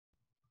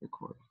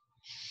Record.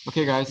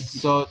 Okay, guys,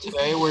 so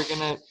today we're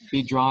gonna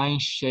be drawing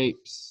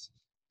shapes,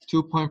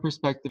 2-point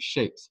perspective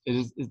shapes.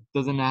 It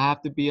doesn't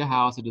have to be a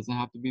house, it doesn't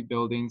have to be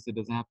buildings, it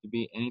doesn't have to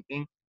be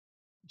anything,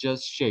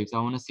 just shapes. I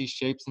wanna see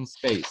shapes in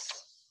space,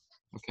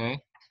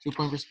 okay?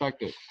 2-point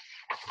perspective.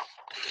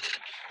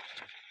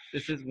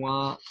 This is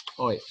one,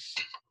 oh wait.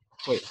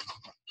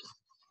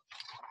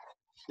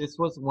 This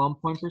was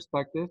 1-point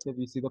perspective. If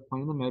you see the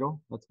point in the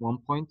middle, that's 1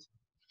 point.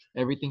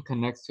 Everything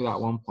connects to that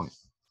 1 point.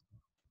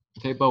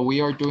 Okay, but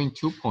we are doing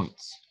 2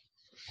 points.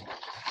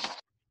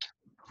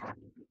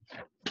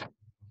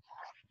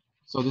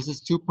 So this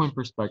is 2-point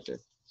perspective.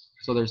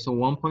 So there's a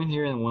 1 point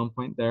here and 1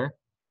 point there,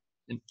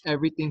 and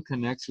everything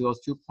connects to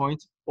those 2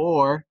 points,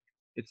 or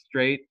it's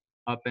straight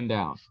up and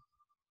down.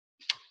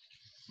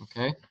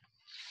 Okay.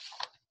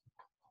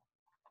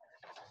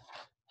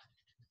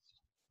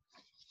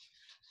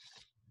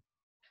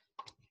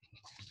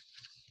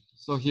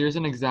 So here's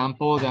an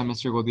example that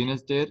Mr.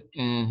 Godinez did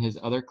in his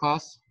other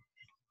class.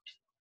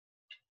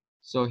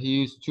 So he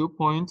used 2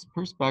 points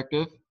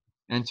perspective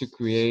and to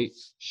create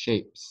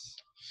shapes.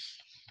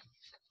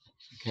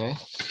 Okay.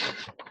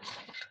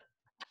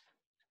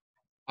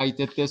 I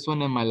did this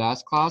one in my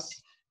last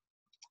class.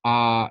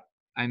 I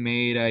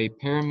made a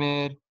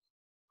pyramid,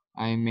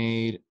 I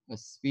made a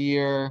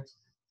sphere,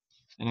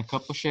 and a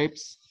couple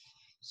shapes.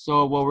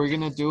 So what we're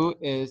gonna do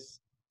is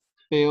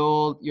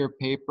fill your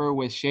paper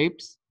with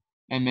shapes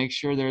and make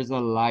sure there's a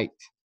light.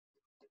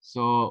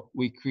 So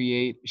we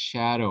create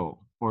shadow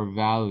or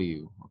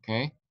value,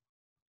 okay?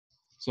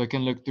 So it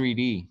can look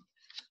 3D.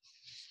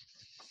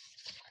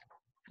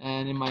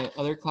 And in my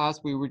other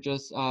class, we were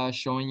just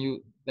showing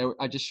you,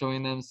 I just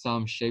showing them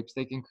some shapes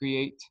they can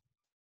create.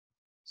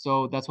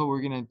 So that's what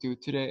we're gonna do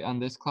today on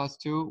this class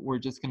too. We're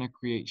just gonna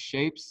create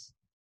shapes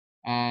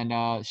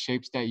and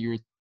shapes that you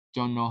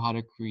don't know how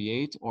to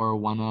create or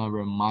want a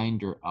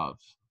reminder of.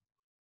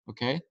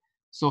 Okay,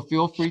 so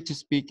feel free to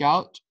speak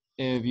out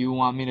if you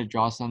want me to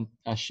draw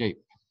a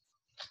shape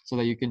so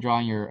that you can draw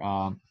in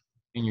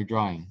your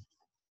drawing.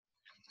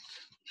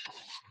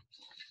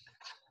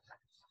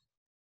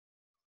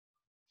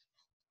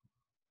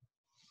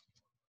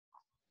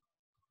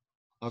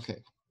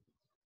 Okay.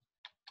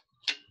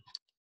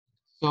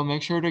 So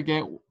make sure to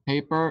get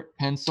paper,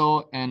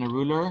 pencil, and a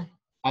ruler.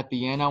 At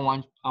the end, I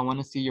want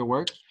to see your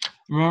work.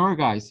 Remember,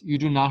 guys, you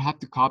do not have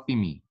to copy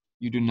me.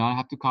 You do not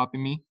have to copy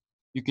me.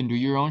 You can do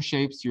your own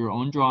shapes, your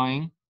own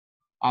drawing.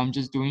 I'm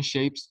just doing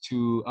shapes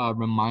to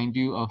remind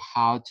you of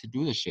how to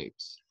do the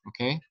shapes,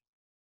 okay?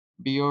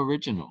 Be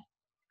original.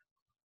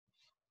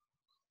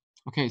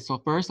 Okay, so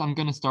first I'm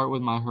gonna start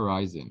with my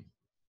horizon.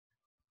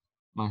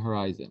 I'm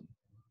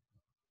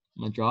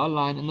gonna draw a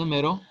line in the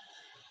middle.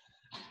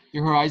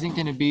 Your horizon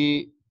can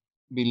be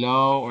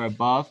below or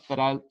above, but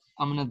I'm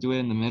gonna do it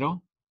in the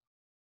middle.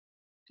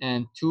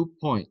 And 2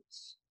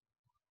 points,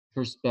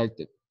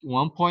 perspective.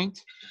 1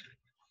 point,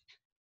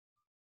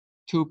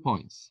 2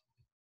 points.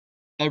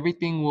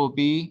 Everything will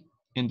be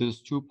in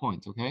those 2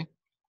 points, okay?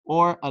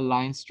 Or a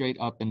line straight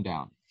up and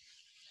down.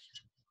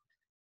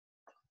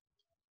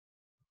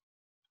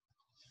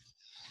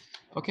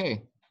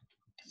 Okay,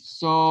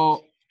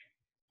 so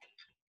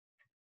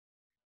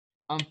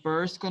I'm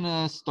first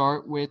gonna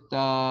start with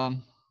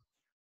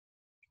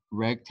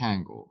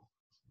rectangle.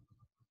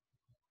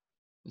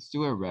 Let's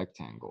do a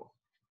rectangle.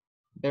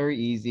 Very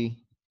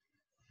easy.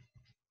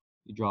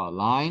 You draw a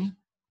line,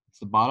 it's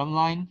the bottom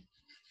line.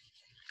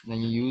 Then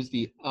you use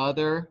the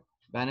other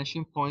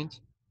vanishing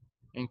point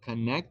and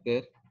connect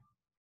it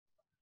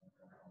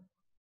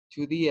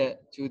to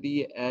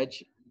the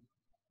edge.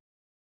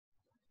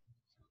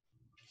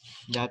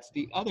 That's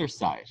the other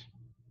side,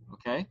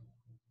 okay?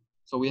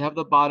 So we have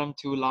the bottom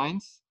 2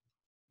 lines.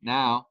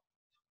 Now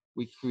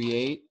we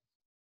create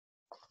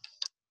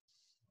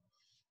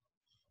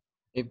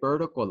a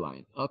vertical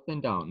line up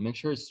and down. Make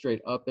sure it's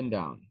straight up and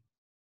down.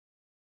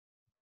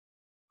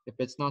 If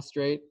it's not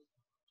straight,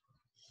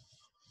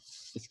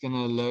 it's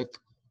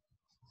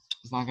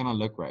not gonna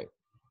look right.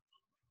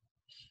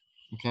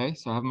 Okay,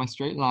 so I have my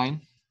straight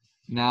line.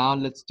 Now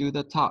let's do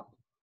the top.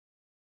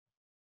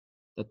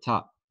 The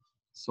top.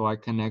 So I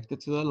connect it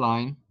to the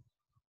line.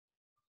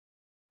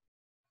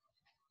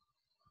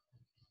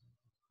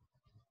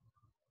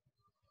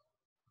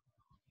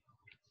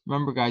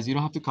 Remember, guys, you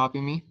don't have to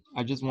copy me.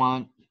 I'm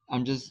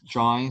just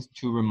drawing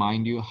to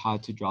remind you how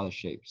to draw the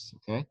shapes,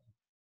 okay?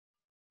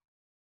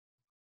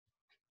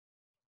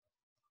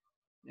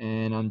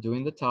 And I'm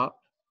doing the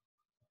top.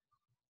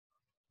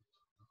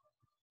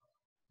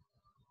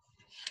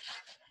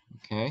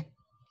 Okay,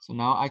 so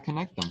now I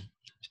connect them.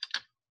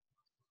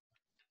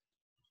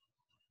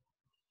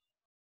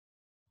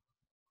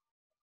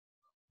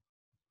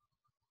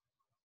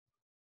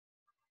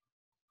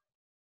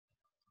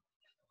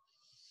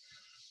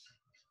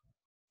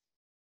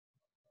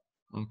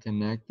 I'm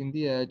connecting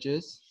the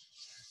edges.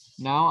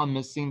 Now I'm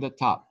missing the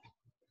top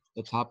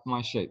of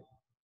my shape.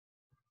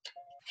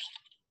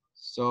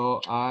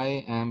 So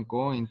I am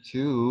going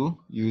to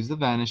use the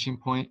vanishing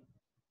point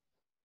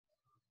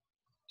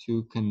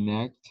to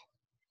connect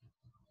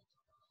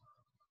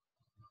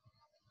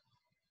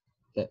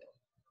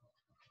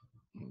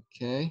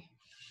Okay.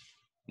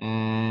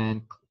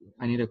 And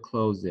I need to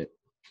close it.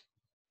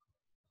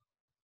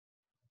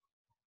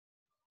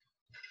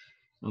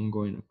 I'm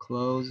going to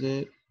close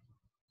it.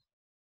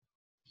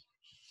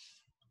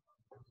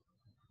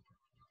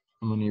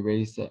 I'm going to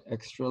erase the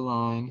extra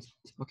line.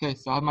 Okay,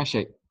 so I have my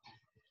shape.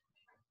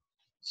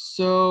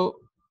 So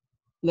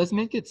let's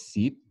make it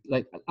seep.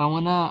 Like I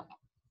want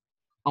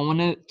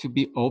it to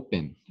be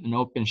open, an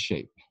open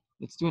shape.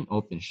 Let's do an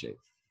open shape.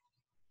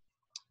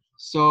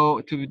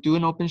 So to do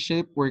an open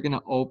shape, we're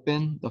gonna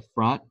open the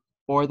front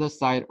or the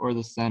side or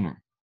the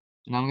center.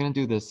 And I'm gonna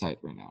do this side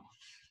right now.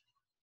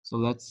 So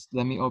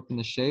let me open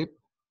the shape.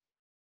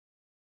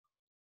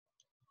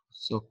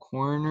 So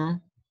corner,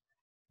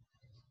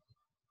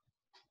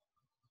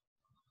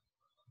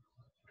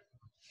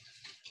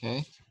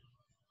 okay.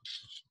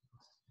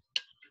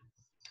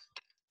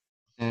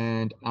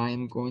 And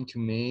I'm going to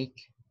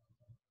make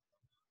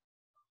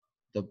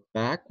the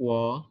back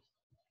wall.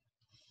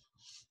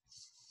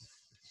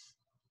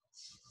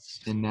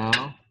 And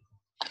now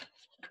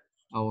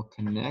I will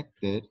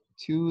connect it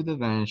to the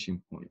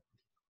vanishing point.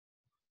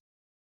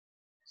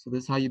 So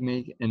this is how you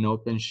make an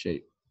open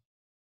shape.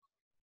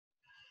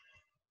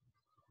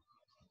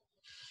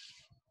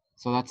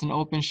 So that's an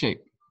open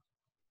shape.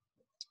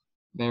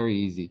 Very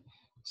easy.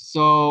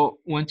 So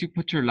once you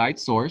put your light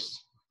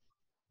source,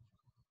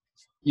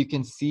 you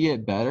can see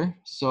it better.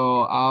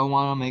 So I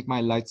want to make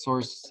my light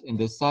source in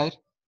this side.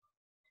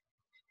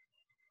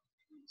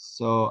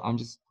 So I'm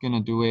just going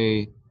to do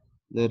a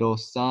little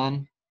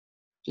sun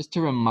just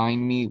to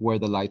remind me where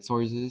the light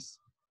source is.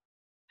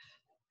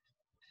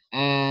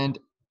 And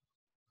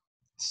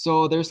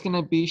so there's going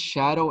to be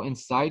shadow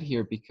inside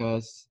here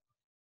because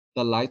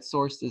the light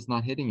source is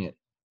not hitting it.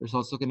 There's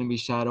also going to be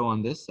shadow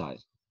on this side.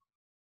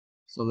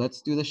 So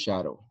let's do the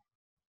shadow.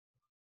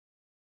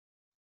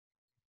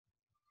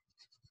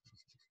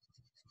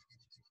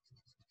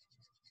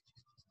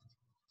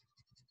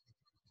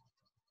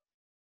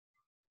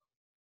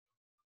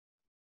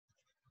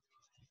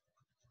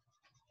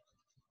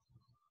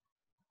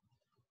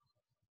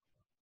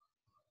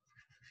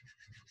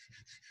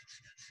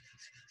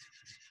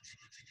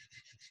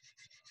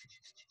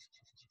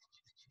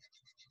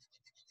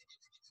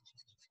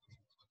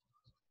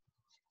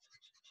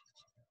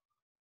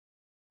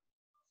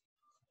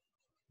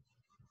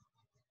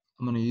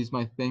 I'm going to use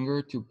my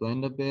finger to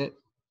blend a bit,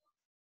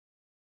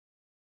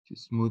 to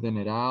smoothen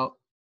it out.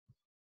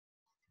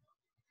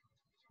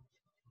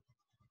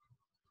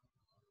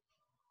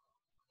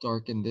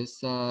 Darken this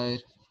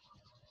side.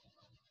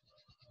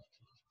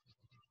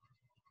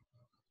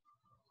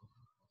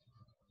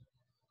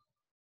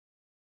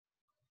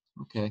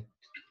 Okay.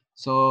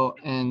 So,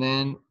 and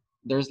then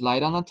there's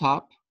light on the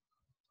top.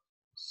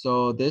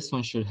 So this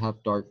one should have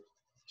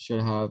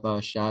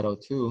a shadow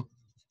too.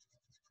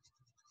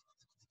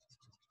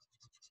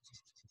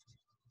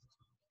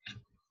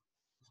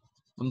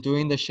 I'm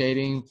doing the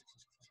shading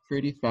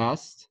pretty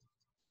fast,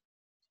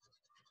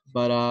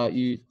 but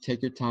you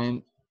take your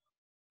time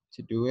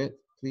to do it,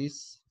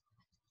 please.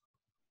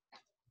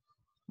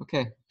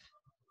 Okay.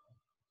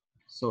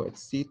 So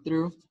it's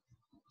see-through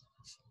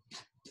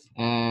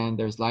and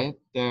there's light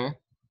there.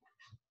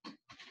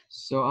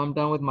 So I'm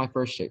done with my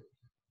first shape.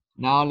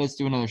 Now let's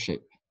do another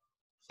shape.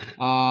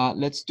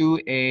 Let's do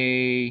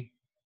a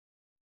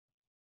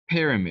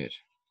pyramid.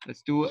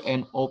 Let's do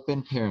an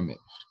open pyramid.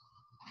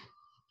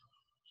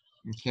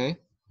 Okay.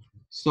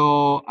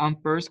 So I'm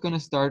first gonna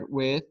start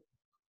with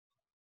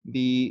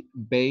the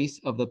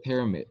base of the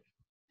pyramid.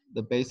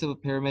 The base of a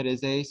pyramid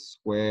is a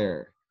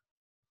square.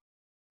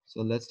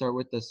 So let's start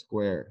with the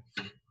square.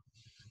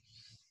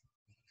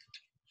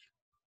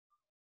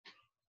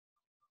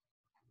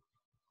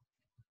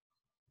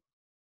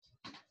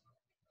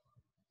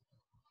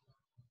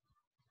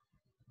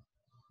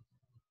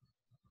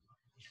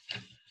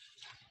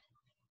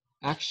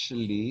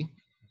 Actually,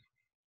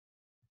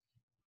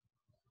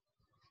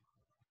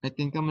 I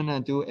think I'm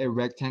gonna do a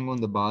rectangle in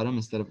the bottom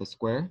instead of a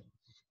square.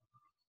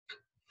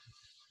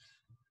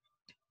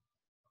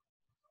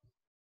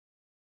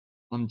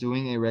 I'm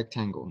doing a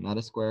rectangle, not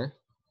a square.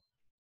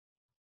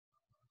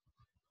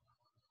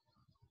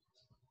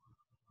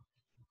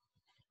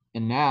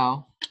 And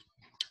now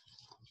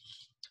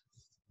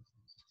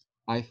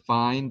I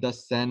find the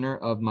center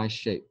of my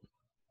shape.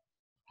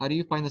 How do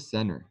you find the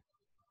center?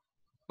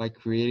 By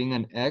creating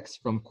an X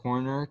from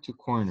corner to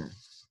corner.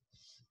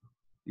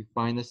 You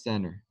find the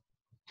center.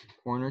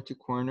 Corner to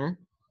corner,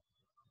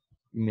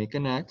 you make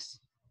an X.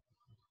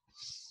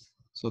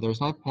 So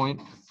there's my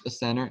point, the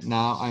center.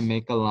 Now I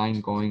make a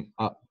line going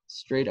up,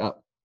 straight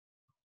up.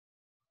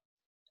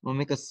 I'll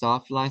make a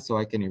soft line so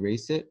I can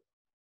erase it.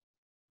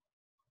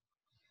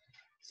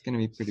 It's gonna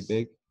be pretty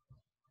big.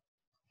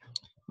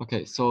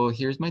 Okay, so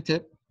here's my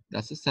tip.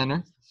 That's the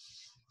center.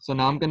 So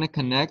now I'm gonna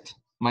connect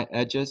my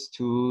edges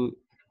to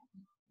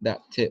that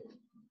tip.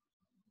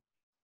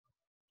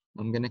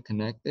 I'm gonna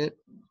connect it.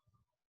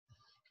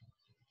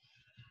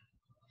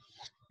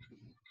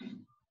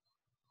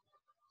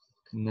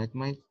 Connect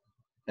my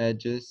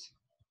edges.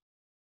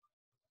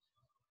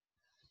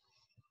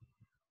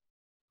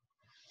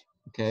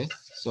 Okay,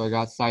 so I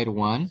got side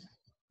 1.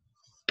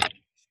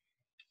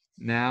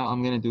 Now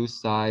I'm gonna do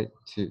side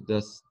 2,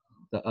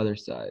 the other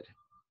side.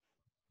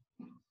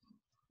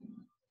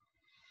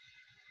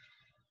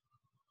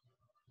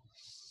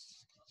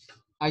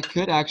 I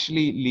could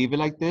actually leave it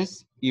like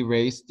this,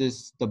 erase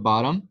the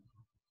bottom,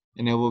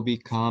 and it will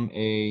become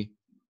a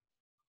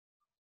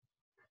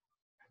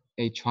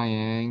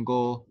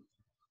triangle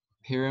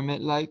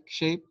pyramid-like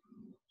shape.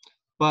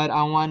 But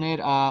I want it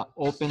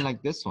open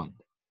like this one.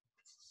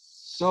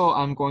 So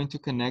I'm going to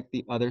connect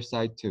the other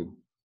side too.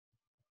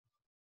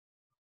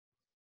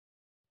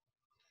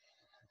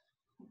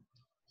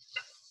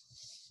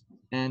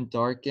 And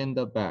darken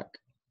the back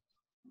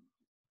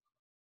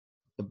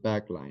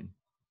line.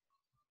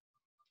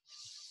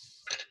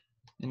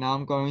 And now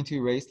I'm going to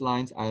erase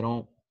lines I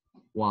don't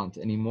want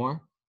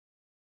anymore.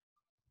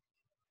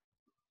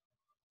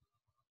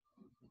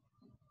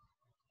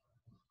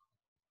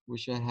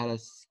 Wish I had a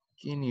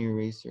skinny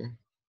eraser.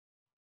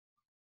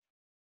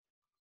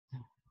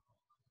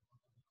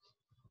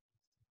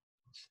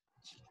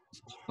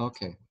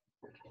 Okay.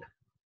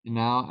 And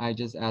now I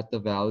just add the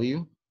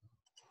value.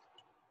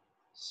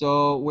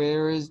 So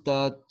where is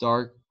the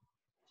dark?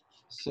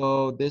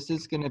 So this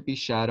is gonna be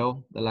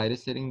shadow. The light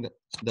is hitting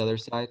the other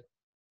side.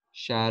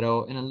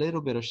 Shadow and a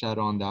little bit of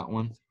shadow on that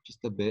one,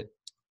 just a bit.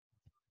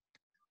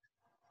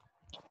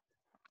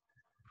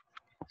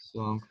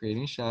 So I'm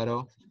creating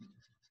shadow.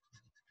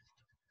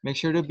 Make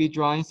sure to be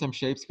drawing some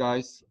shapes,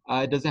 guys.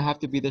 It doesn't have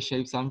to be the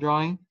shapes I'm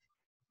drawing,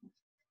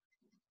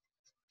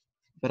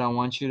 but I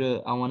want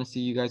to see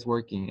you guys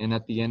working. And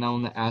at the end, I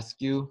want to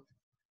ask you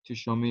to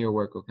show me your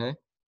work, okay?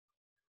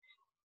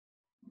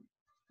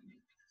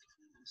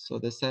 So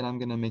this side, I'm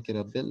gonna make it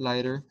a bit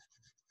lighter.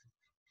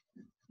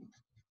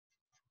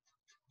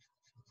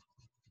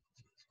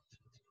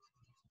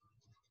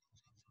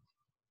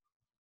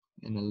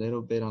 And a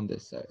little bit on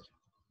this side,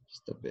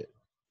 just a bit.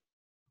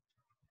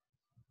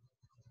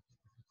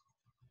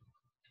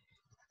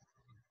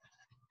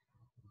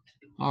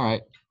 All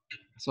right,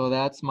 so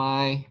that's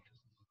my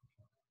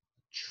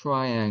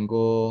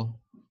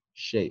triangle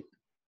shape.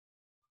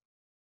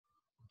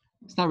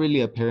 It's not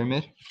really a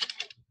pyramid.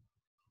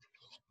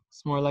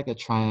 It's more like a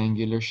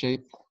triangular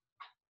shape.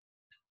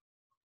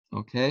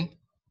 Okay,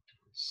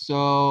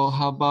 so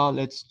how about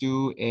let's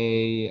do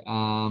a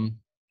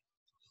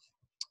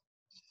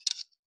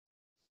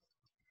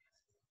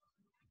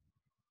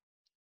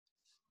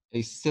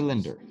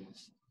cylinder.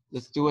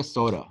 Let's do a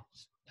soda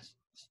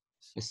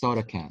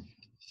can.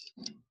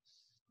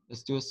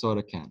 Let's do a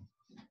soda can.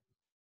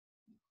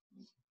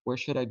 Where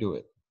should I do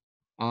it?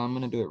 I'm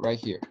gonna do it right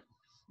here,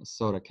 a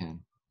soda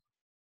can.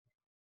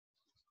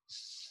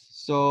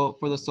 So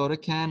for the soda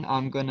can,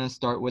 I'm gonna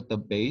start with the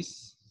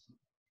base,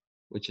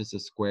 which is a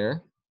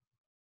square.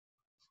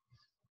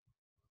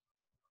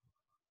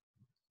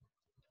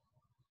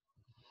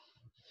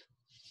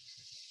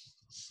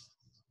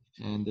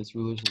 And this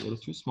ruler is a little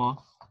too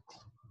small.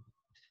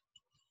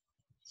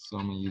 So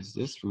I'm gonna use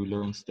this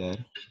ruler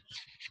instead.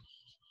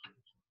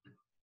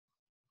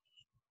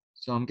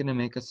 So I'm gonna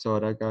make a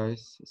soda,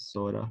 guys, a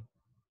soda.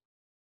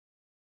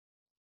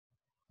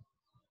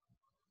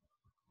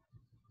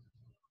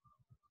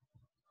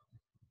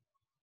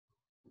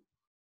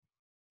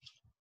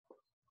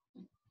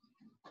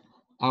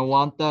 I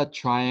want the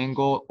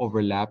triangle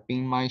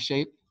overlapping my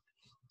shape.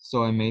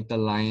 So I made the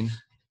line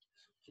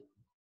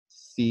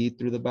see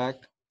through the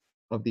back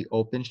of the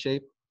open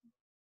shape.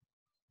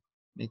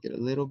 Make it a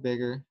little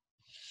bigger.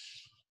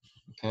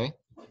 Okay.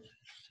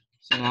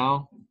 So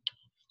now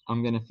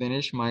I'm gonna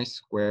finish my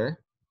square.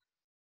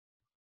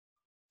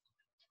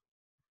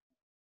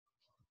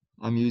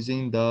 I'm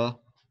using the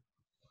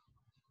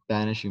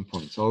vanishing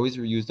points. Always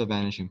reuse the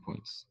vanishing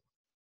points.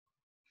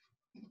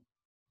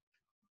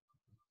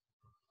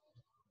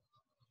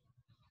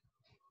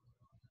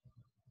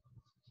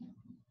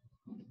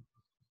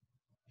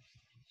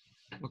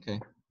 Okay.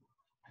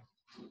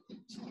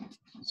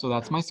 So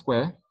that's my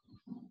square.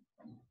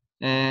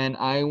 And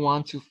I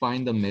want to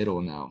find the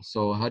middle now.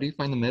 So how do you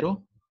find the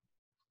middle?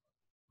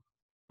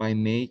 By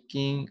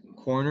making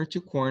corner to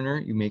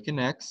corner, you make an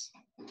X.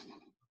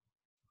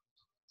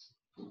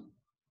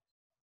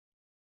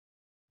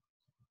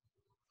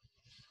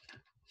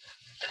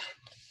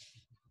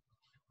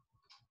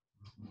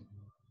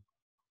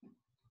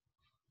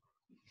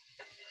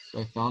 So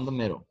I found the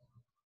middle.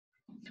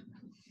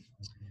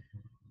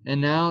 And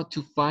now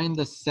to find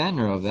the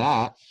center of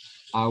that,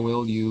 I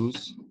will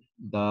use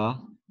the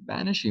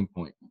vanishing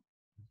point.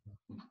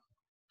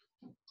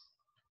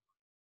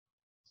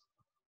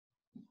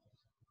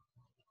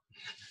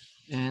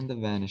 And the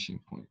vanishing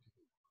point.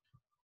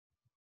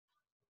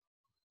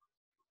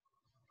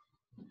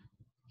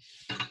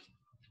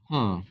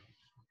 Huh.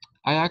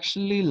 I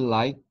actually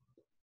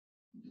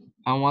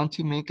I want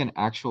to make an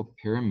actual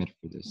pyramid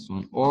for this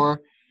one.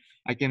 Or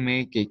I can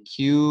make a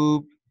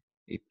cube,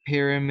 a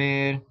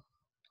pyramid.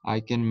 I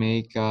can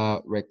make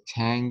a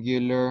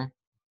rectangular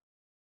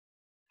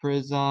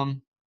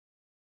prism.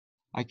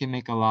 I can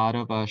make a lot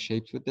of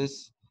shapes with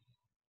this.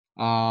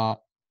 I'm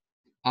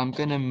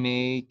gonna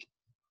make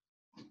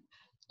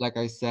like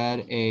I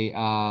said,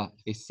 a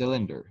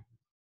cylinder.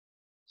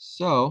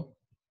 So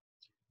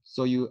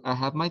I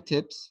have my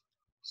tips.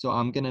 So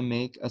I'm gonna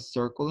make a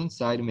circle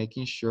inside,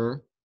 making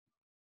sure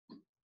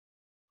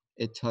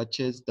it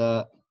touches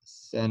the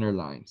center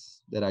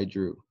lines that I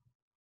drew.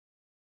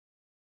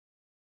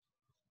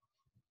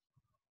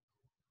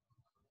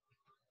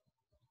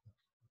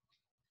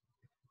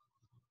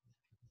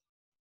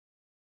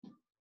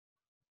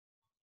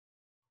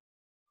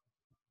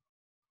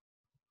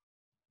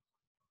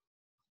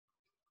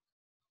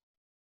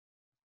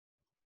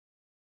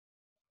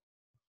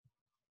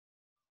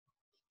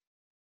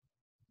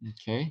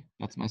 Okay,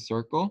 that's my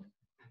circle.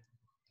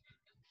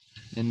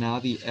 And now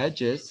the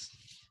edges,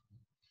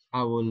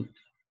 I will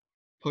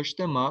push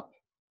them up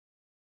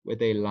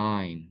with a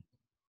line.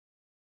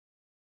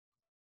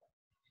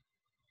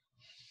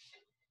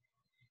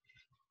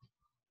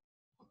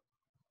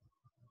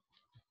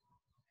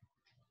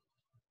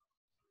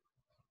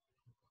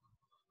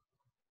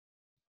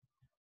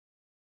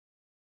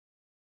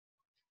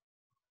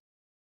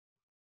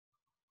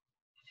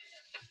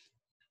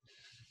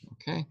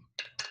 Okay.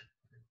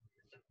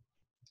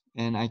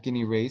 And I can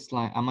erase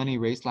line. I'm gonna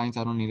erase lines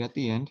I don't need at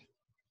the end.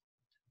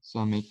 So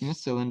I'm making a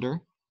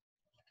cylinder.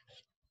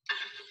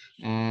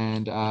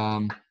 And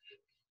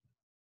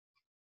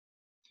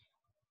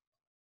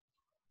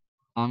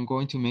I'm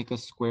going to make a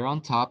square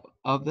on top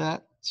of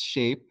that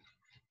shape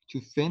to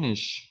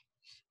finish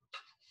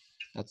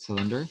that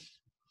cylinder.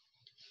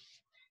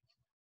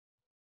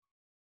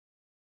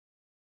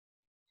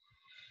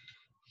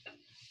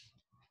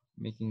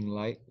 Making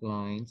light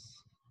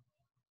lines.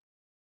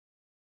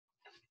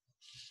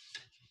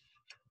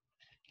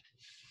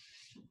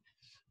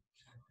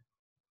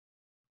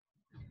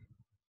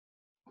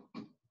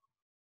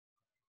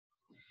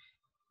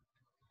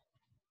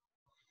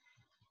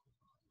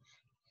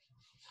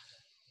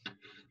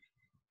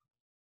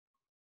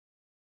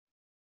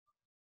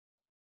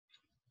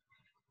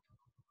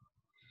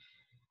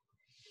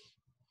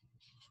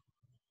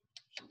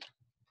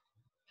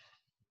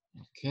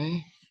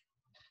 Okay.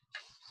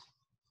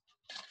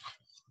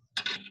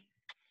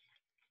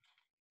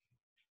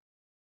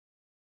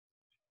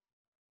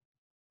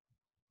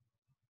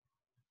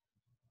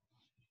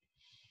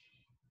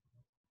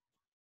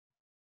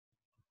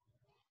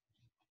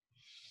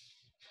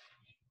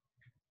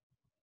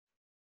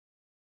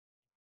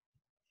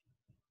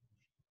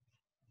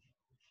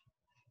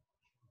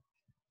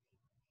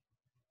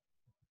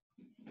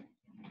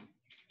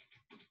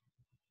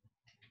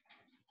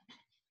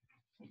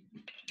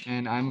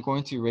 And I'm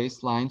going to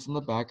erase lines in the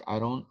back I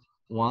don't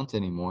want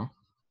anymore.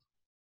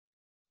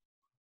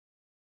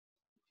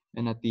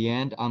 And at the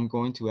end, I'm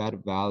going to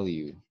add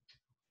value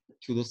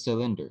to the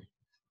cylinder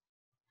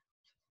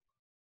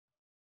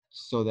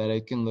so that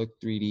it can look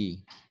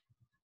 3D.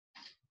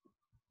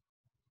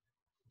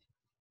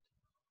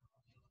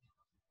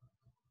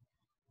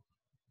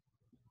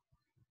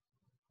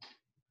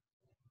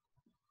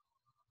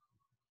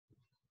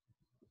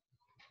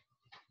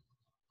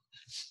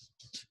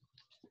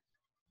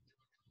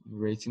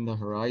 Erasing the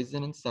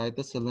horizon inside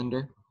the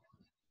cylinder.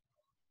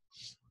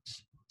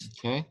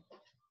 Okay.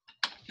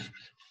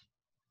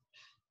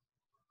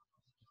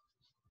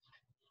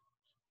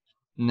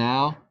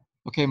 Now,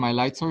 okay, my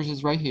light source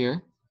is right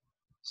here.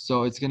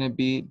 So it's gonna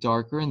be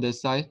darker on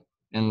this side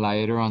and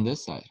lighter on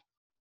this side.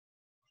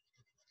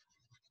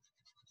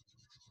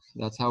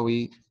 That's how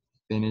we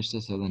finish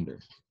the cylinder.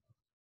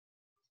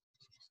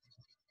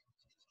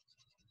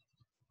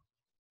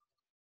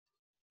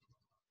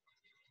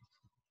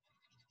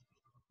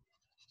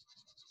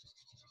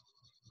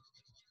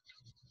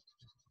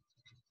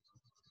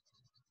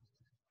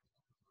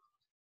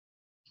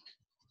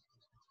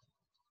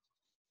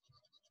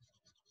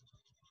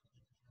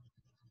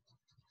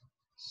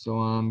 So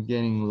I'm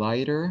getting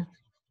lighter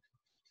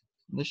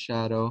in the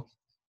shadow.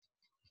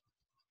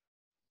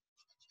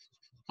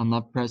 I'm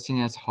not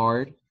pressing as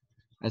hard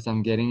as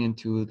I'm getting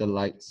into the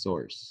light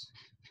source.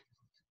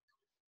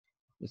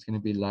 It's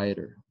gonna be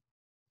lighter.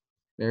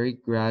 Very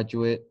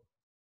graduate.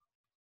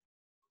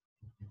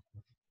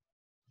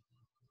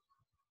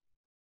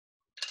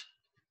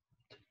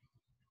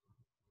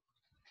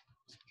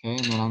 Okay,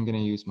 and then I'm gonna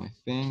use my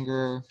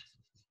finger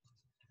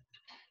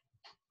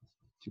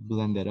to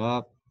blend it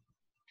up.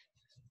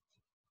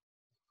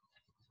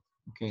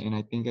 Okay, and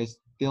I think I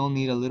still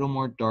need a little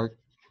more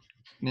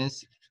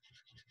darkness.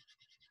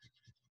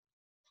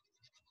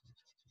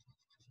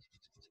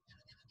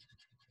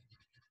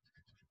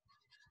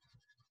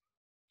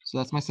 So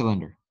that's my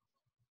cylinder.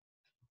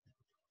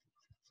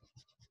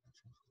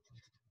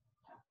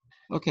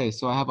 Okay,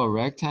 so I have a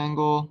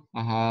rectangle,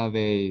 I have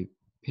a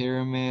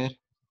pyramid,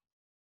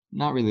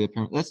 not really a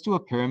pyramid. Let's do a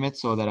pyramid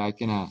so that I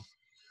can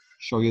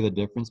show you the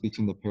difference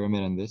between the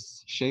pyramid and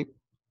this shape.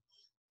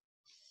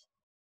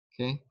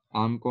 Okay,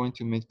 I'm going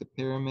to make the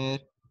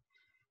pyramid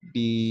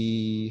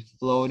be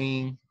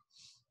floating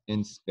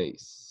in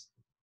space.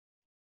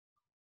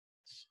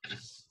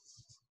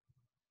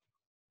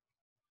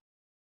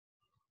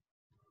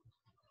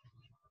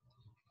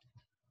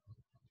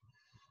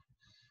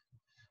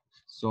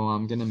 So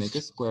I'm gonna make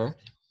a square.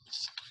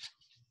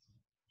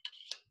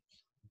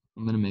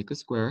 I'm gonna make a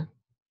square.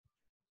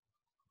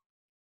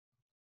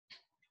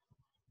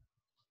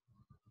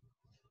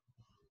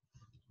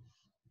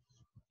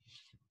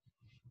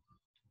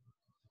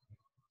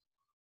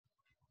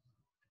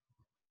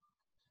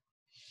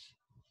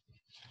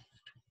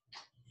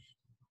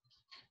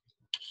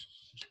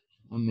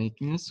 I'm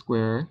making a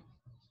square.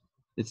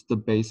 It's the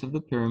base of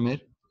the pyramid.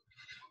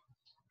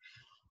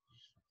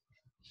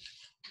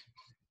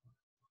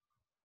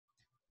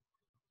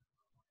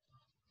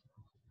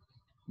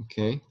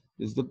 Okay,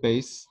 this is the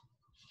base,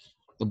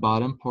 the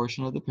bottom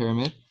portion of the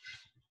pyramid.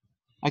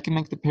 I can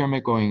make the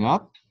pyramid going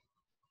up,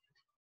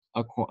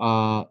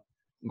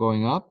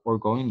 going up or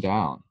going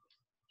down.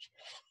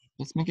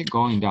 Let's make it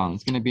going down.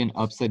 It's gonna be an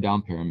upside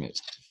down pyramid.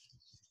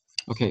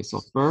 Okay, so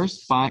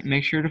first,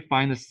 make sure to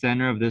find the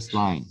center of this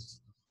line.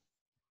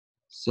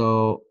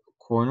 So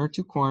corner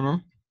to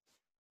corner,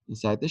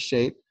 inside the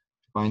shape,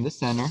 find the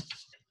center.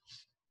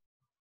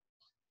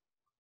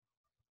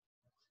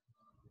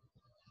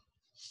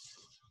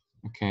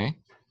 Okay,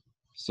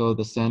 so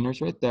the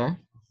center's right there.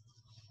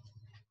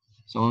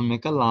 So I'm gonna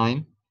make a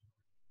line,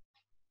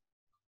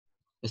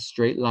 a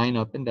straight line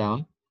up and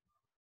down.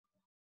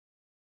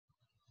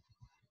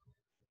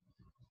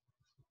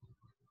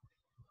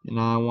 And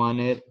I want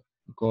it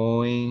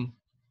going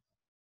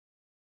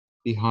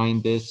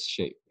behind this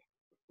shape.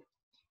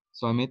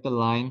 So I made the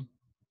line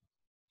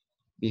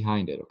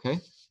behind it, okay?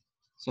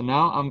 So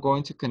now I'm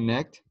going to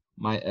connect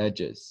my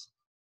edges.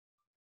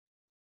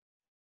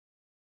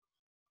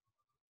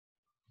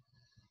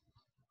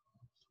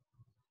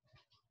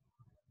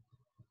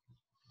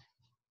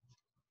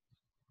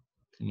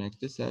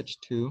 Connect this edge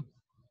too.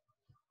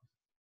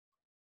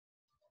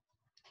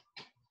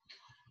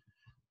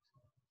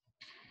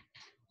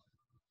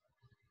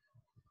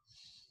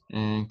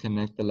 And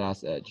connect the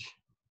last edge.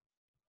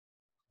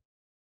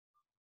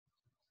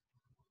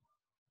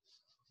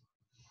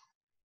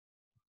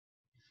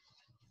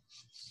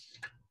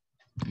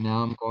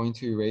 Now I'm going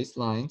to erase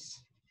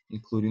lines,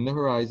 including the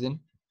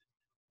horizon.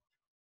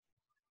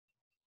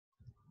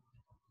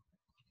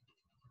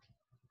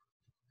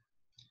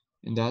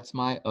 And that's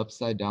my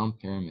upside down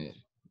pyramid.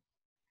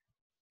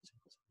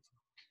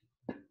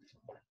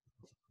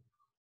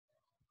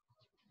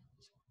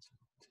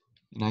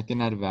 And I can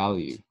add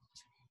value.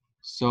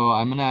 So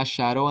I'm gonna add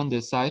shadow on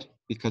this side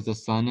because the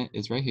sun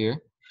is right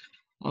here.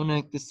 I'm gonna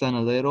make the sun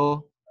a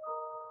little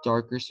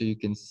darker so you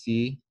can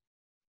see.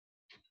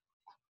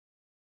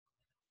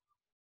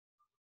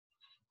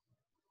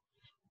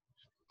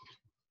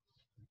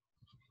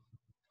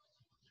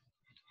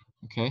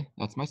 Okay,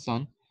 that's my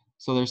sun.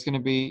 So there's gonna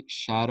be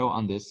shadow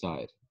on this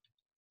side.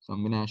 So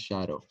I'm gonna add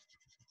shadow.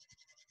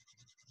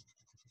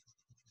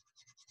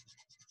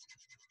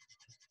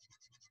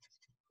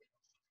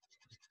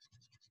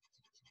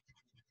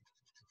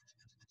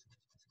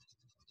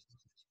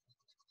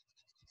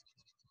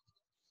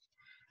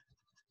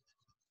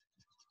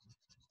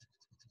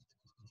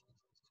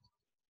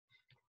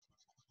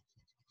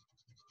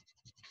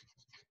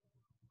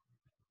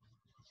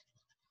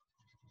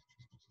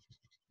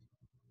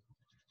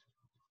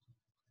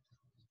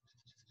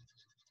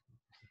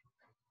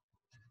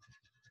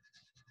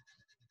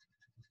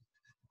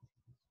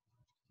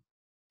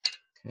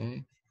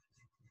 Okay.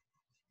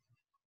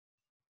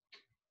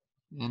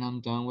 And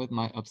I'm done with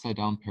my upside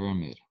down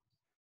pyramid.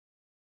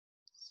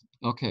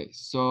 Okay,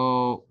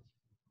 so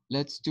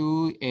let's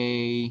do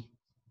a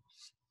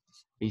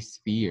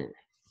sphere.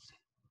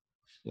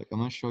 Look, I'm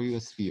gonna show you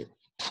a sphere.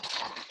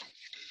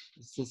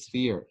 It's a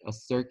sphere, a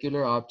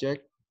circular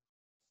object,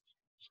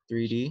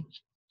 3D,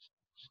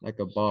 like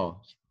a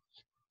ball.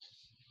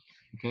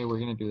 Okay, we're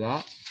gonna do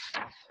that.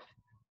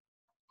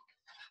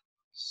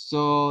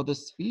 So the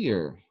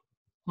sphere,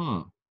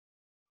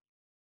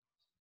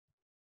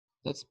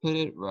 let's put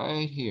it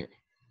right here,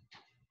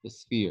 the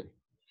sphere.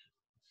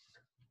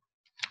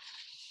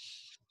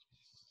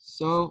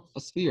 So a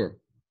sphere.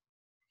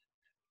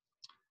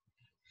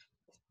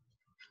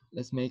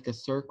 Let's make a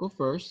circle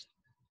first.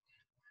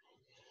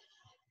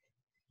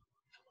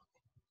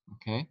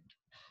 Okay.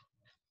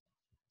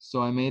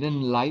 So I made a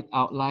light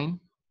outline.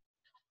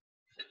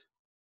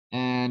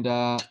 And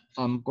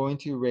I'm going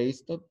to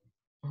erase the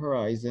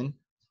horizon.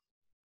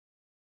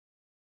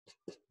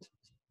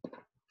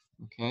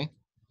 Okay.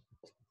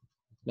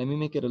 Let me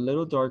make it a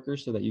little darker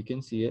so that you can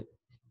see it.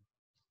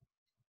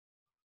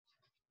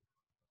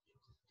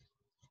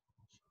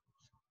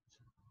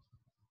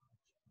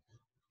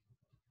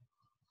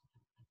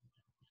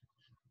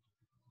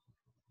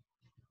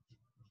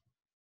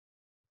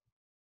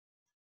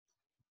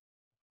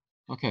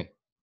 Okay.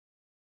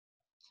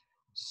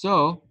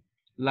 So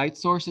light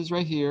source is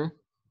right here.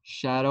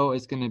 Shadow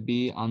is going to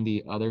be on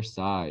the other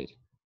side.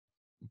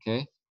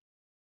 Okay.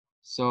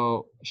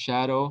 So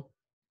shadow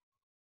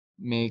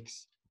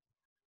makes,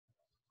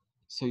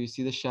 so you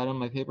see the shadow on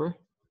my paper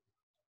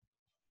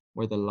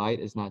where the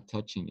light is not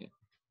touching it.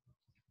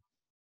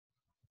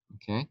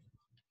 Okay.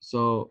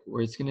 So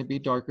where it's going to be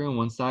darker on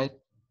one side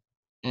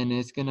and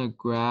it's going to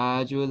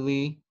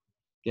gradually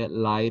get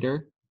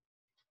lighter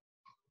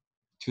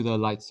to the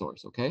light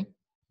source, okay?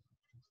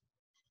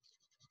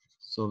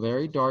 So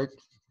very dark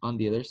on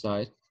the other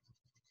side.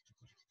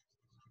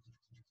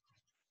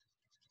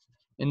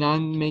 And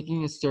I'm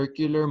making a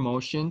circular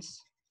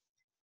motions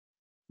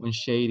when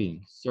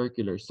shading,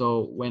 circular.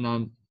 So when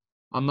I'm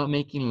not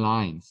making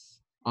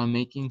lines, I'm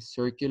making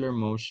circular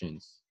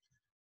motions,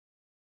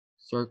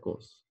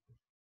 circles.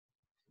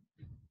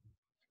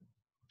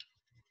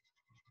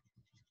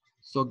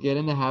 So get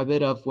in the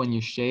habit of when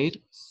you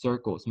shade,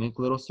 circles, make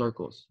little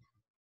circles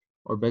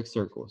or big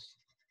circles.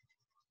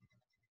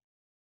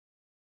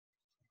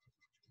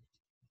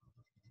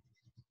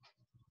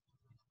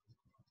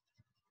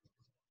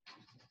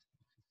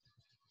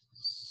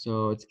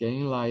 So it's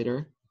getting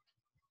lighter.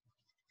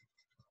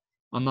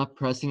 I'm not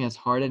pressing as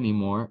hard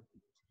anymore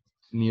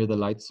near the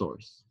light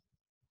source.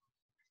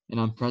 And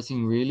I'm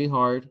pressing really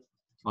hard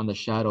on the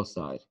shadow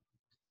side.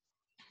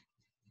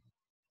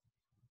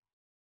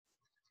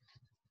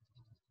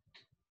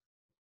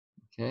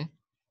 Okay,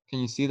 can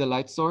you see the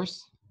light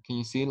source? Can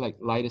you see like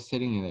light is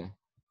hitting there?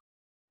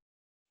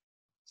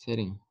 It's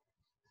hitting.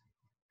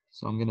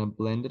 So I'm gonna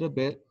blend it a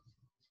bit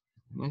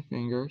with my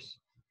fingers.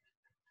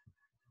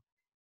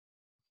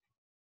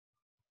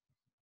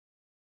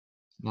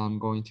 Now I'm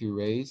going to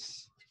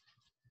erase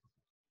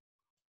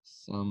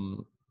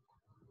some.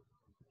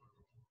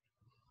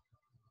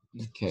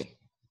 Okay,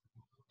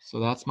 so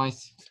that's my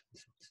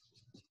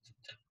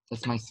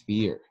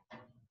sphere.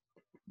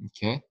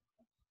 Okay.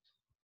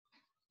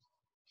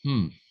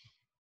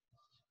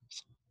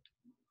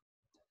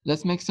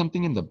 Let's make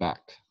something in the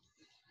back.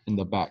 In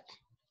the back.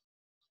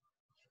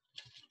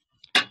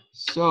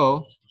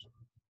 So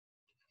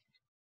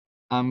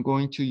I'm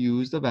going to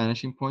use the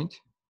vanishing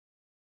point,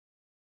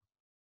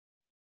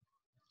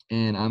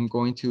 and I'm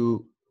going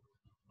to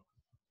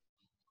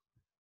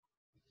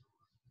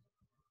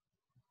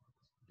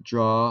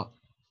draw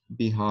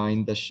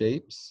behind the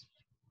shapes.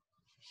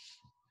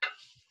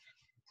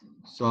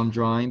 So I'm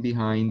drawing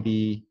behind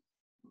the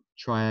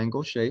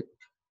triangle shape.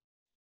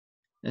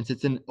 And since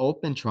it's an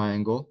open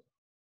triangle,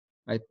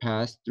 I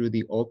pass through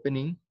the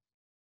opening.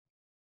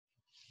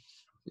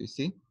 You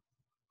see?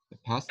 I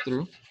pass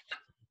through.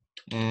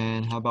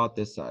 And how about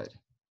this side?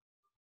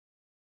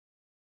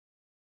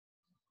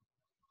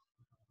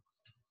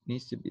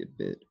 Needs to be a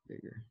bit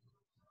bigger.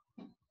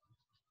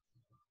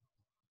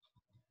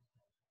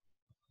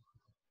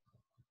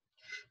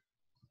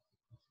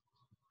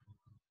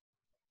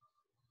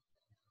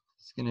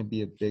 It's gonna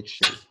be a big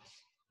shape.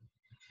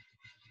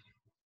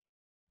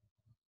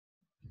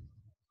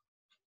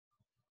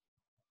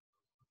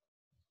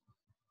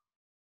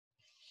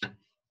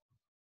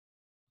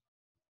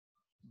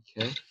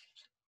 Okay.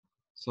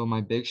 So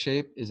my big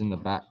shape is in the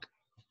back.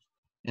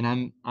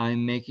 And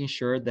I'm making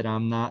sure that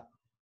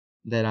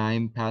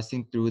I'm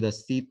passing through the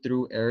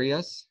see-through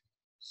areas.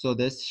 So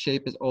this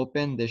shape is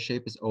open, this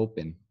shape is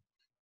open.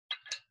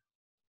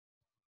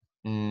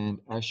 And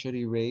I should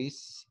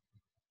erase.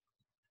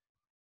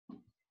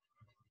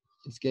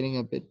 It's getting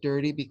a bit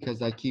dirty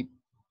because I keep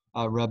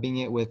rubbing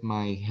it with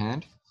my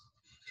hand.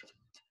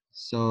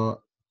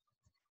 So,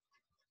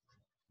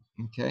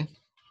 okay.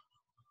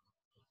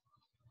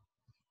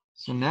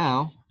 So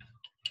now,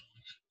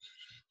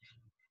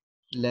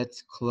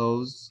 let's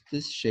close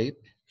this shape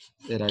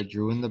that I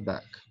drew in the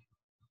back.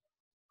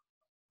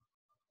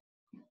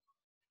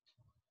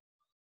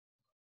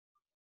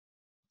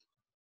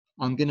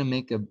 I'm gonna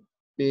make a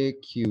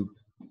big cube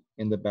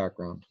in the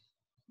background.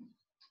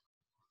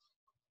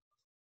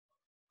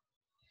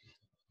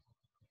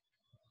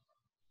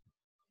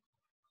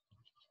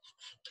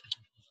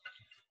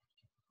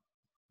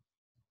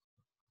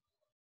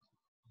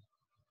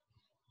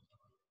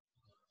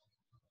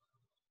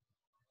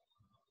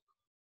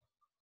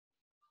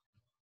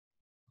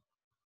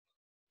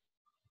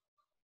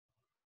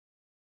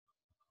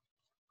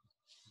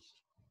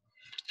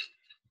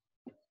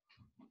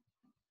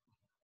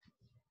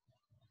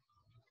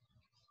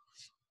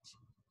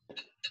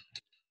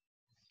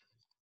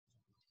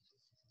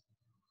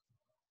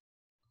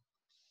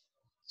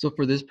 So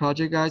for this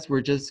project, guys,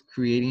 we're just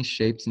creating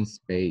shapes in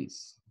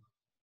space.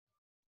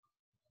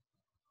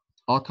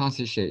 All kinds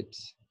of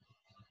shapes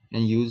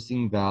and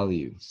using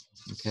values,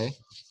 okay?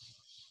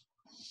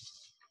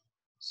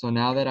 So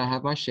now that I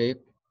have my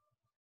shape,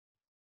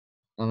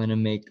 I'm gonna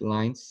make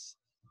lines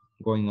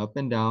going up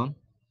and down.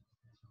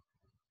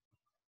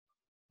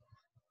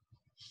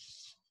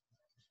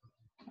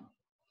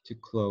 To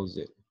close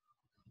it.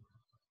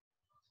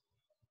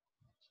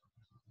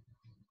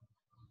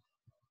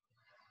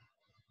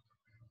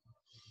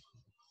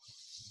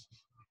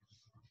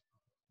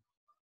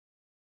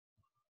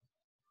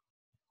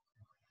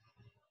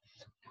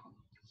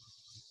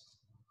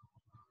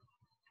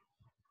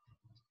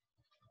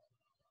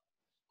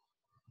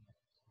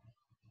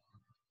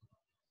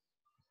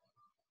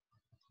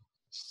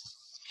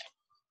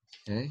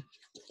 Okay.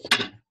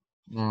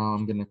 Now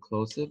I'm gonna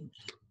close it.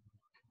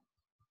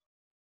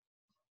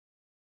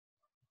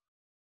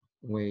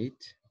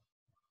 Wait.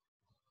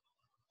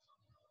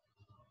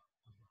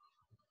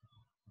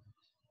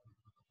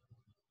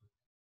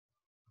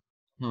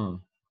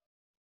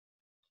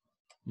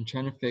 I'm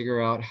trying to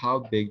figure out how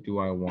big do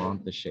I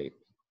want the shape.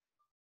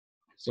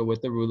 So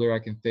with the ruler, I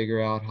can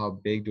figure out how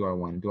big do I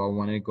want it. Do I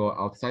want it to go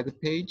outside the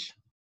page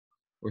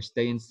or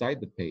stay inside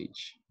the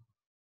page?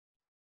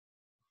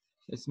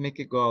 Let's make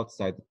it go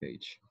outside the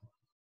page.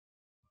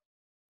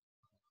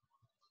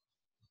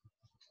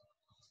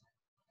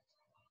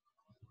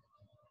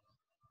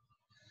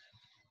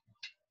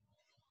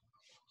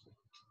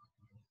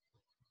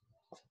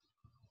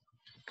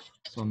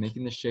 So I'm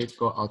making the shape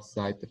go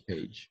outside the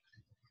page.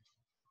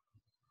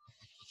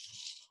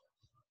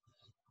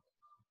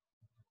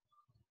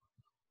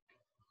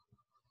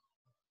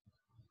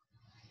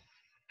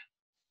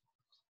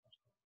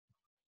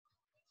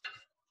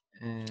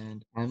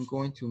 And I'm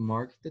going to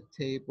mark the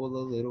table a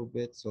little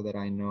bit so that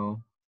I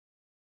know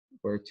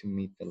where to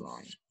meet the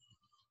line.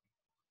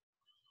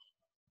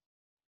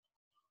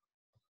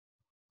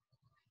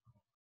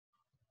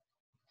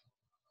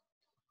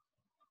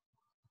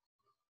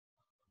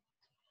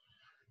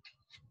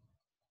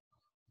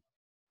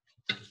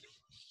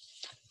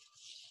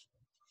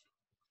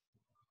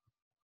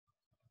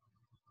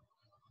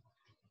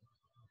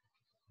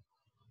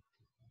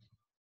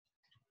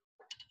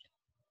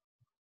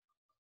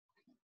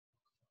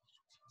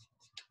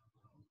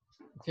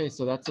 Okay,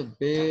 so that's a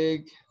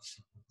big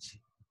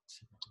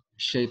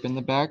shape in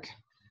the back,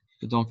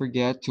 but don't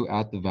forget to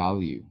add the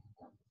value.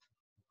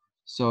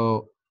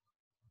 So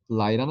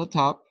light on the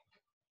top,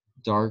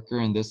 darker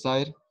in this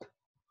side,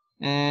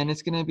 and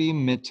it's gonna be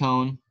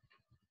mid-tone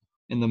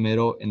in the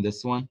middle in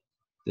this one,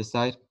 this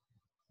side.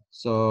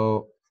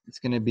 So it's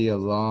gonna be a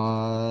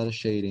lot of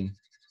shading.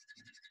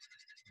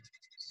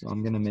 So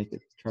I'm gonna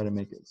try to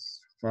make it as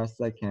fast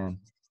as I can.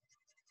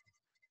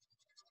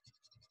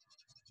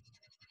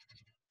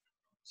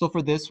 So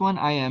for this one,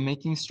 I am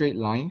making straight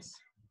lines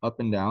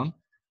up and down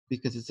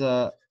because it's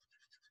a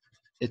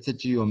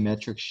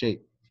geometric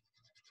shape.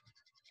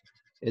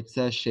 It's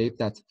a shape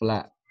that's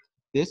flat.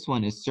 This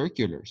one is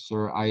circular,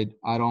 so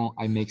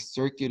I make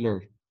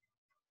circular.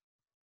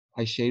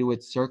 I shade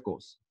with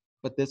circles.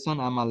 But this one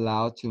I'm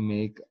allowed to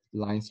make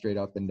lines straight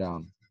up and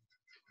down.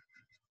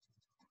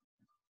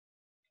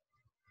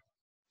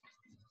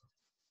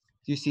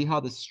 Do you see how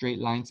the straight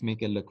lines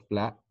make it look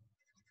flat?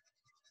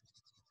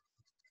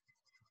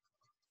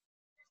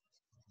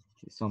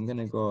 Okay, so I'm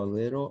gonna go a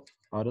little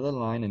out of the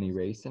line and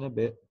erase in a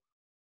bit.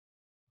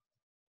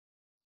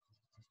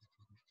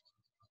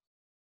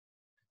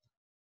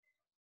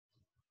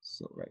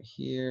 So right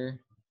here.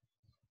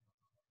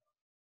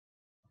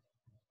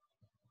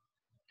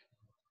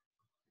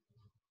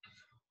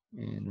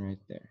 And right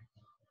there.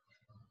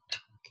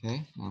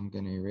 Okay, I'm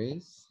gonna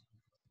erase.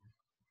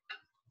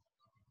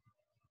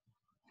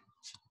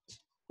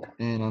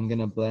 And I'm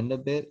gonna blend a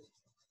bit.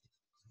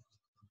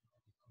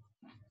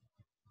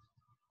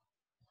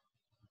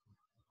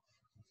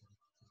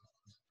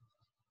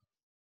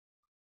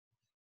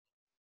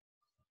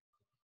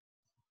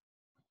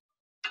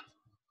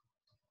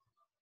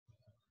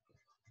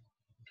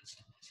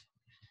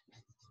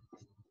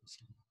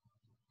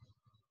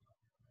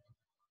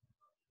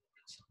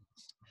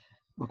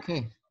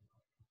 Okay.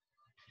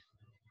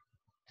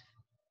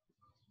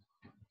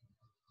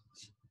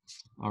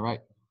 All right.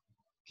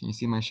 Can you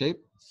see my shape?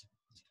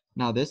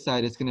 Now this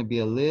side is gonna be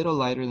a little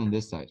lighter than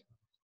this side.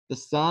 The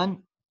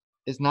sun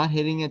is not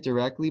hitting it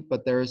directly,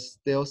 but there is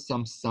still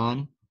some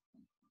sun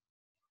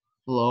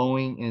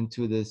flowing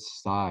into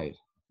this side.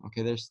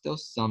 Okay, there's still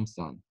some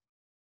sun,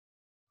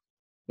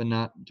 but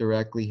not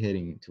directly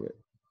hitting into it.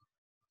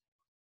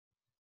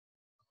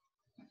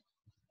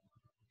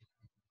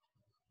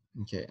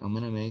 Okay, I'm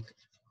gonna make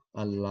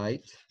a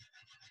light.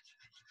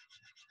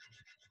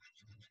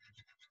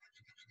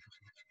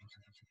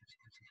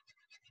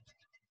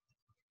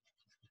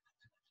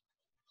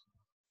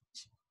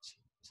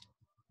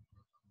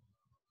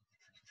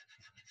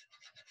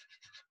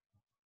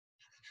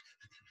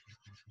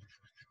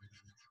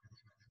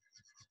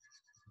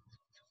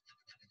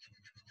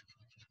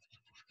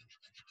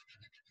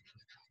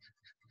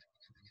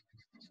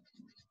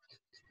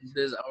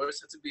 Does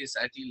ours have to be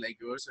exactly like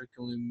yours, or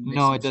can we make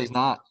No, some it does shapes?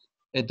 not.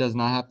 It does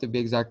not have to be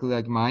exactly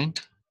like mine.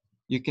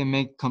 You can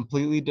make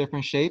completely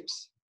different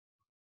shapes.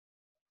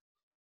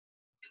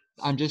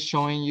 I'm just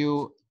showing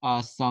you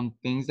some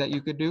things that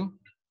you could do.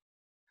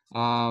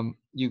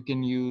 You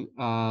can use,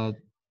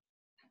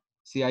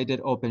 see, I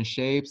did open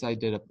shapes. I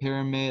did a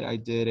pyramid. I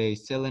did a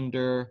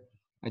cylinder.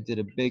 I did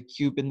a big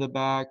cube in the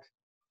back.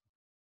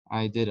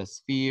 I did a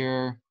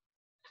sphere.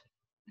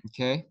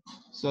 Okay,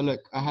 so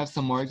look, I have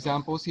some more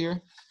examples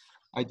here.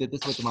 I did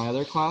this with my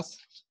other class.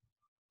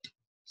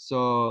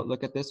 So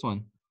look at this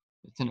one.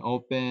 It's an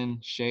open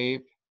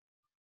shape.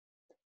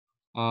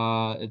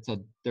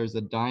 There's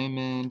a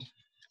diamond.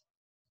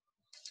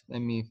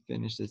 Let me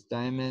finish this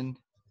diamond.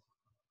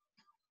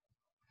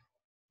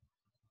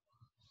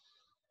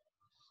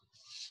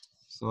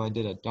 So I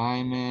did a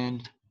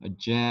diamond, a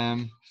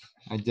gem.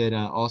 I did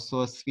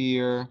also a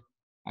sphere.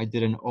 I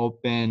did an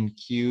open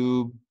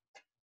cube.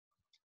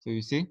 So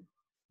you see?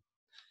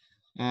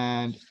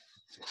 And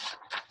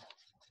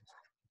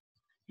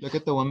look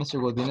at the one Mr.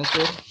 Godinez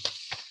did.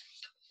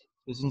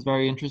 This one's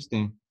very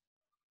interesting.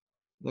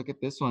 Look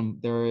at this one.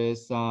 There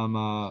is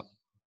some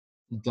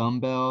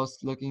dumbbells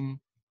looking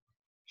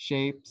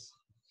shapes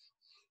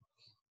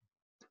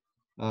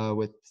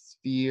with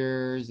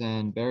spheres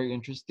and very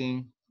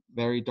interesting,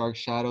 very dark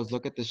shadows.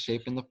 Look at the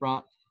shape in the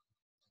front.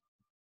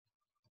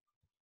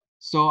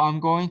 So I'm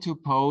going to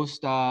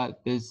post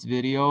this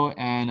video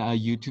and a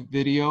YouTube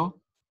video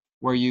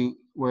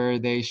where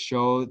they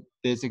show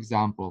this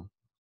example.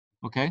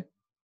 Okay?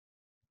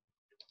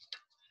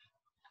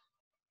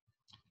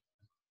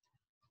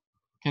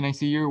 Can I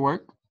see your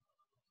work?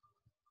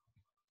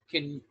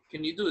 Can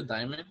you do a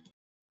diamond?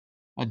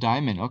 A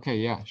diamond. Okay,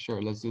 yeah,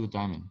 sure. Let's do the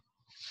diamond.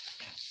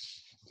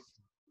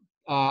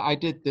 I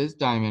did this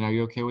diamond. Are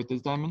you okay with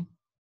this diamond?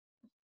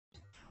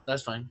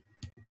 That's fine.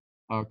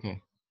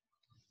 Okay.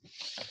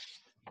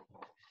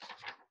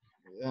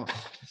 Yeah,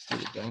 let's do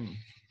the diamond.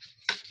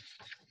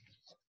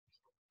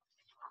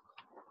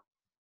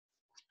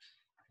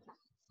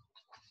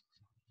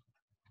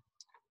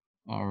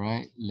 All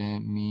right, let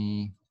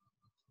me,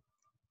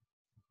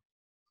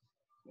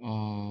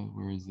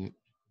 where is it?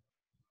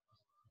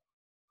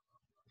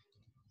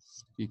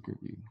 Speaker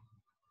view.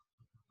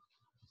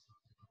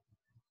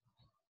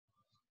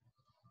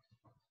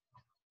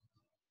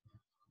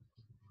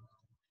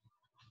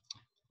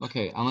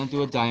 Okay, I'm gonna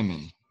do a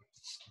diamond.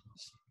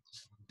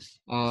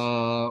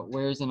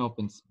 Where's an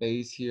open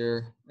space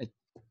here?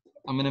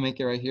 I'm gonna make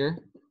it right here.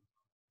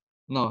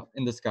 No,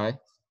 in the sky.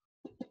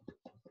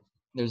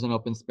 There's an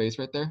open space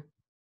right there.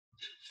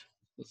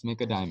 Let's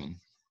make a diamond.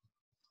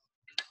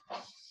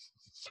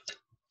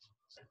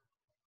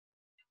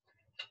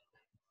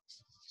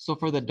 So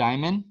for the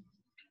diamond,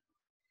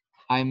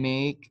 I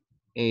make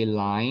a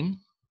line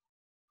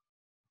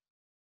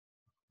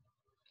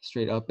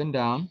straight up and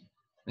down.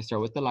 I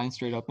start with the line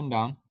straight up and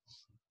down.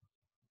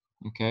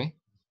 Okay.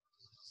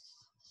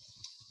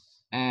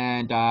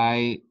 And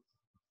I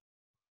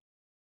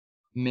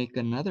make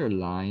another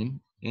line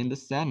in the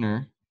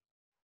center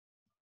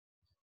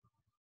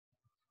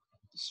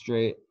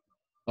straight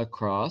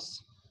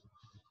across.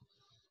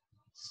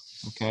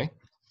 Okay.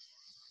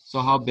 So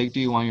how big do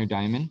you want your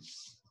diamond?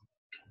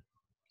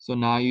 So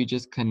now you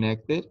just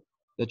connected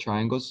the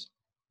triangles.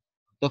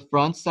 The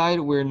front side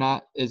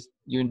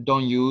you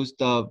don't use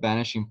the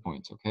vanishing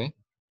points, okay?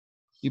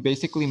 You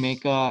basically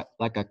make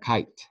like a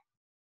kite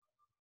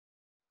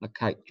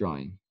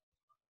drawing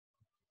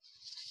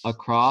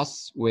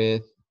across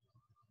with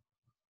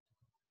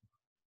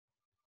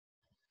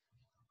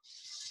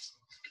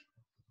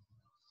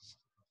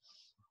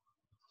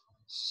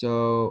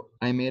so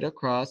I made a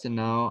cross and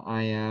now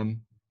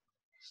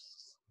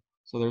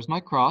so there's my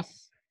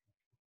cross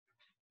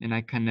and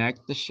I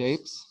connect the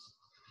shapes,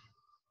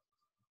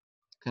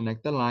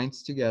 connect the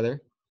lines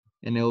together,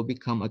 and it will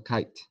become a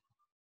kite.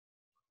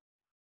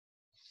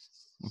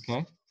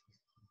 Okay.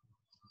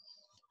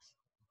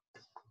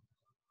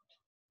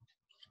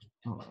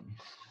 Hold on.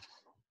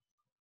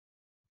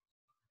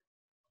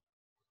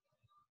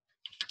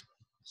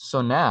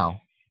 So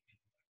now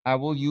I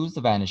will use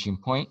the vanishing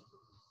point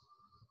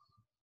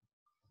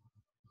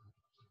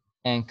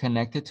and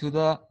connect it to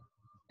the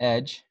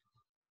edge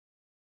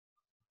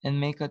and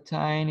make a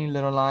tiny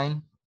little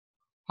line.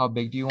 How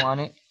big do you want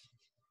it?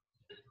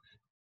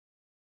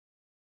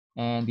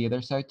 And the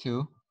other side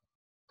too.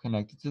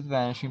 Connect it to the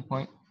vanishing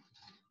point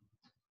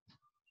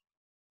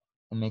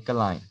and make a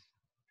line.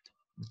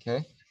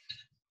 Okay.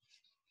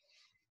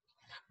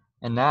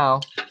 And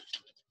now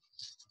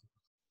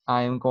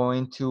I am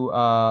going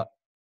to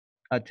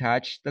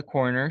attach the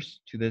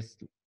corners to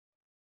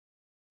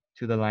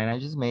the line I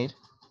just made.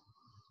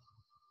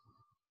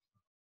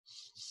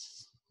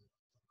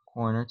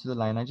 Corner to the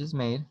line I just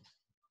made.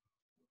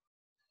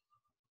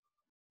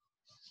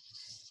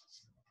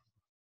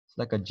 It's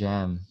like a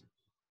gem,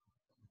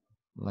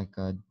 like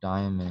a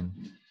diamond,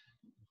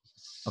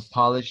 a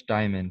polished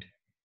diamond.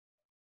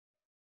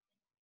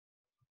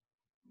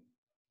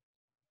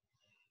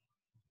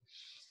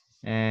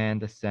 And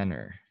the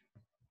center.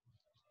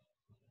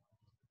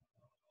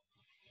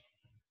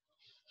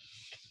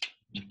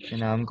 And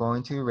now I'm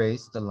going to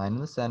erase the line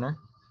in the center.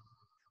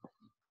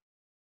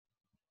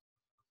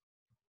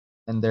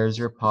 And there's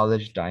your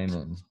polished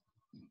diamond.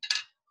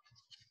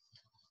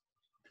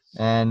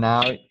 And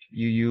now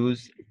you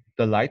use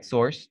the light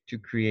source to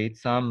create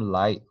some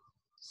light,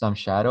 some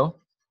shadow.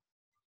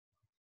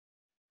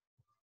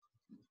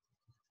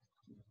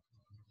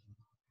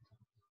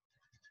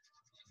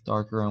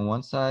 Darker on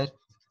one side.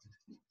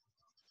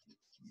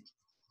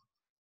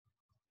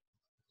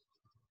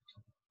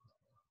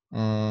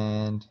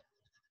 And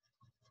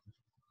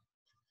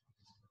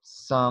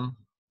some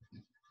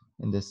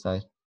in this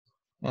side.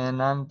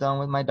 And I'm done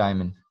with my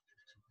diamond.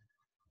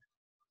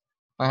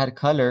 If I had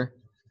color,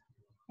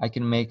 I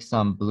can make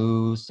some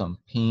blues, some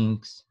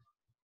pinks,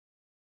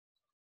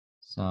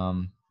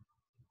 some.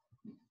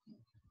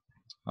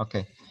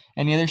 Okay.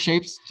 Any other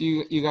shapes do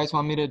you guys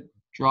want me to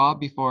draw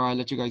before I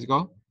let you guys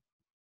go?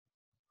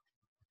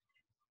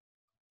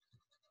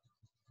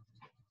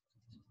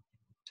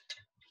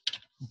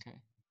 Okay.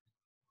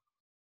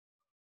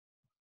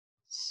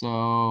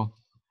 So